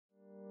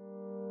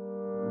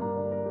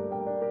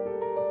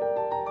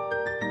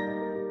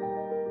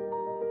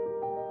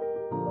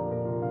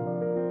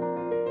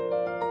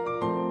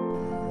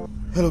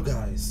Hello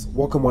guys,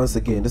 welcome once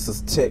again. This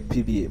is Tech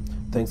PBA.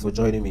 Thanks for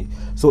joining me.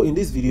 So in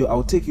this video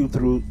I'll take you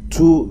through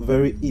two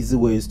very easy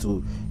ways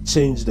to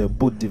change the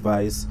boot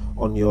device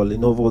on your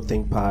Lenovo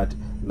ThinkPad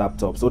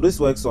laptop. So this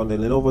works on the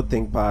Lenovo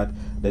ThinkPad,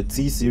 the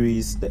T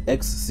series, the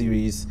X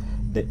series,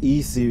 the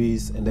E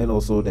series, and then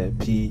also the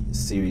P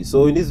series.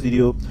 So in this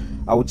video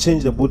I will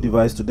change the boot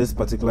device to this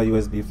particular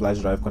USB flash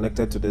drive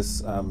connected to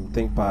this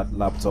ThinkPad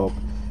laptop.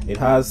 It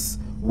has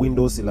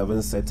Windows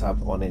 11 setup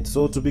on it.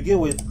 So to begin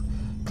with,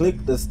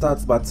 click the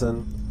start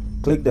button,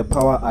 click the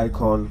power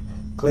icon,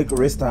 click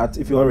restart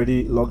if you're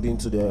already logged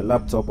into the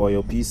laptop or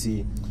your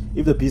PC.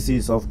 If the PC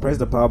is off, press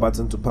the power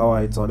button to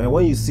power it on, and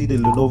when you see the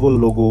Lenovo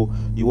logo,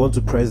 you want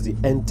to press the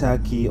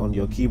enter key on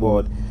your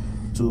keyboard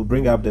to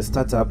bring up the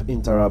startup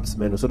interrupts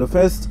menu. So the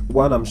first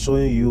one I'm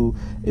showing you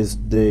is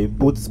the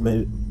boot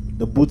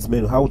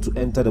menu, how to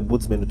enter the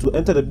boot menu. To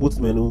enter the boot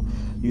menu,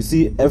 you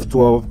see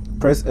F12,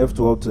 press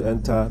F12 to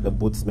enter the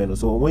boot menu.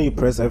 So when you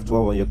press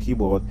F12 on your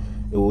keyboard,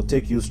 it will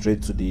take you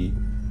straight to the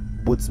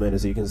boot menu.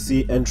 So you can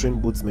see entering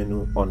boot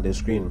menu on the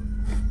screen.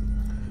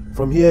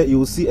 From here you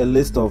will see a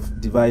list of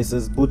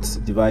devices, boot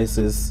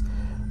devices.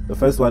 The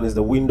first one is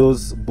the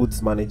Windows Boot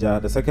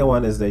Manager. The second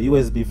one is the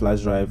USB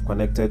flash drive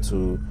connected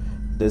to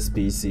this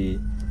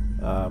PC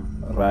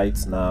right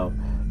now.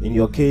 In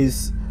your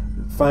case,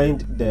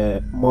 find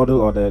the model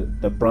or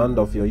the brand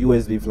of your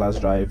USB flash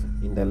drive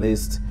in the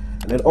list,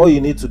 and then all you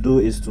need to do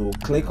is to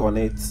click on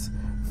it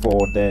for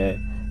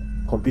the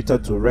computer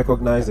to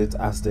recognize it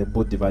as the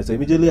boot device. So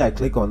immediately I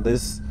click on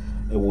this,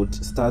 it would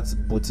start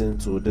booting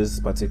to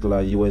this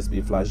particular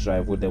USB flash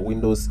drive with the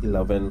Windows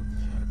 11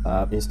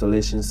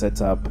 installation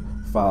setup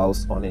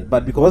files on it.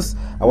 But because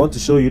I want to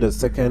show you the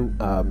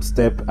second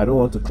step, I don't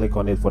want to click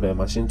on it for the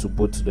machine to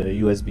boot to the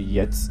USB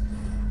yet.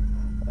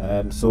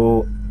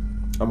 So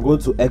I'm going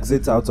to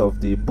exit out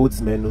of the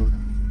boot menu.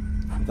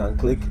 You can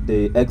click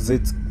the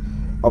exit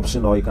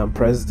option, or you can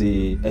press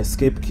the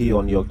escape key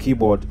on your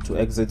keyboard to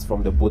exit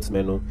from the boot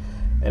menu.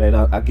 And then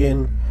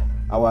again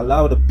I will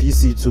allow the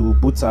PC to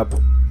boot up,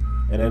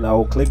 and then I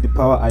will click the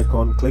power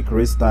icon, click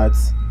restart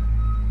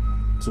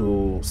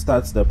to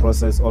start the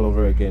process all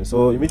over again.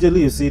 So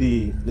immediately you see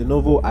the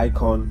Lenovo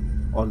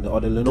icon on or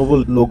the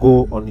Lenovo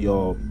logo on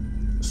your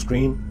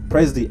screen.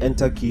 Press the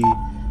enter key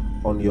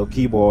on your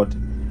keyboard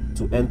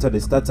to enter the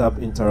startup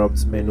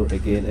interrupt menu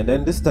again, and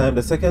then this time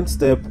the second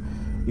step,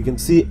 you can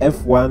see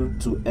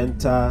F1 to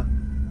enter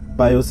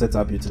BIOS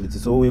setup utility.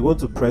 So we're going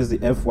to press the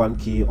F1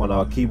 key on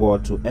our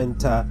keyboard to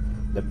enter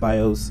the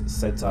BIOS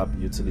setup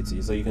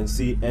utility. So you can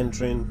see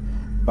entering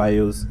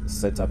BIOS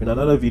setup. In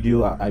another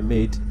video I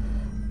made,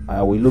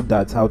 we looked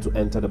at how to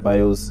enter the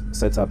BIOS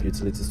setup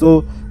utility.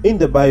 So in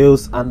the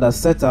BIOS, under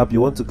setup, you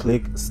want to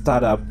click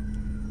startup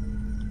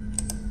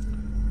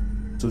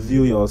to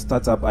view your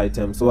startup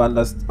item. So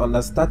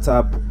under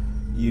startup,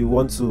 you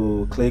want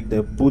to click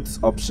the boot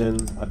option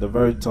at the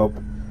very top,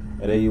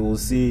 and then you will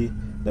see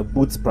the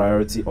boot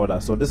priority order.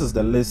 So this is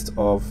the list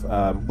of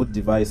boot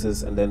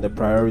devices and then the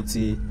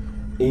priority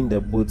in the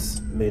boot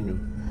menu.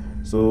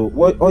 So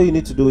all you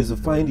need to do is to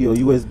find your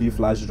USB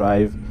flash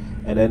drive,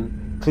 and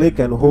then click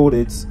and hold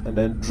it, and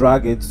then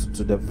drag it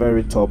to the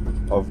very top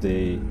of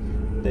the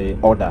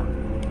order.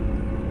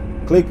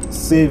 Click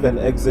save and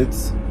exit,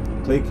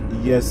 click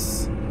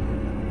yes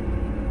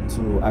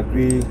to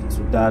agree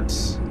to that,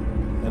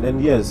 and then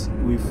yes,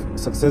 we've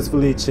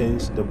successfully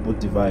changed the boot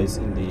device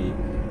in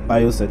the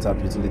BIOS setup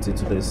utility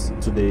to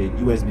the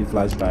USB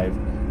flash drive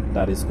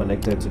that is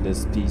connected to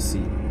this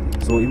PC.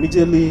 So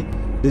immediately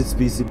this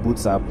PC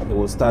boots up, it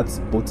will start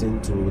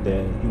booting to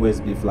the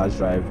USB flash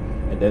drive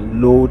and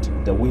then load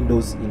the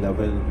Windows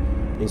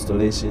 11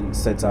 installation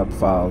setup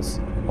files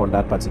on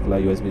that particular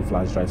USB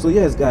flash drive. So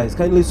yes guys,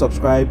 kindly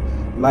subscribe,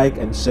 like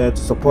and share to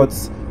support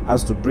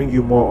us to bring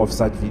you more of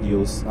such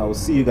videos. I will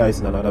see you guys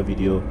in another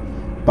video.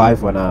 Bye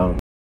for now.